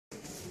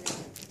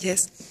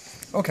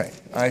Yes. Okay,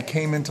 I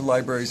came into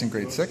libraries in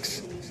grade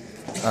 6.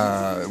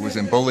 Was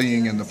in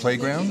bullying in the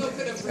playground,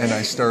 and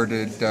I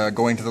started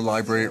going to the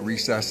library at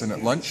recess and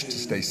at lunch to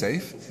stay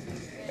safe.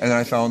 And then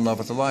I fell in love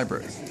with the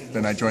library.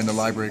 Then I joined the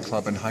library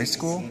club in high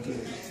school,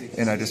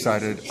 and I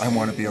decided I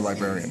want to be a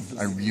librarian.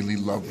 I really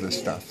love this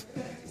stuff.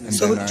 And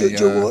so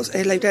you was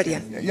a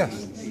librarian?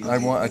 Yes.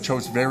 I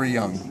chose very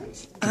young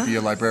to be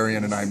a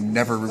librarian, and I've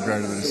never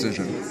regretted the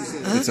decision.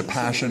 It's a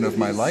passion of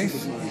my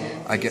life.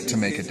 I get to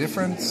make a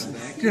difference.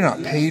 You're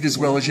not paid as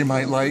well as you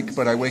might like,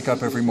 but I wake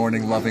up every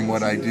morning loving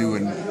what I do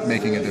and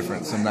making a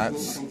difference. And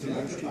that's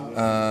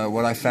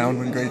what I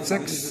found in grade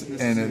 6,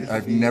 and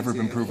I've never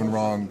been proven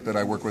wrong that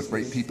I work with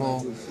great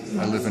people.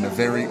 I live in a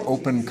very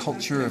open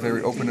culture, a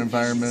very open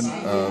environment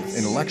of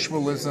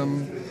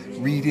intellectualism,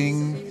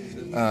 reading,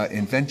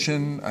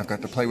 invention. I've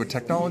got to play with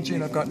technology,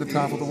 and I've gotten to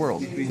travel the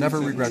world. Never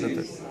regretted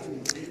it.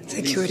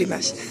 Thank you very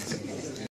much.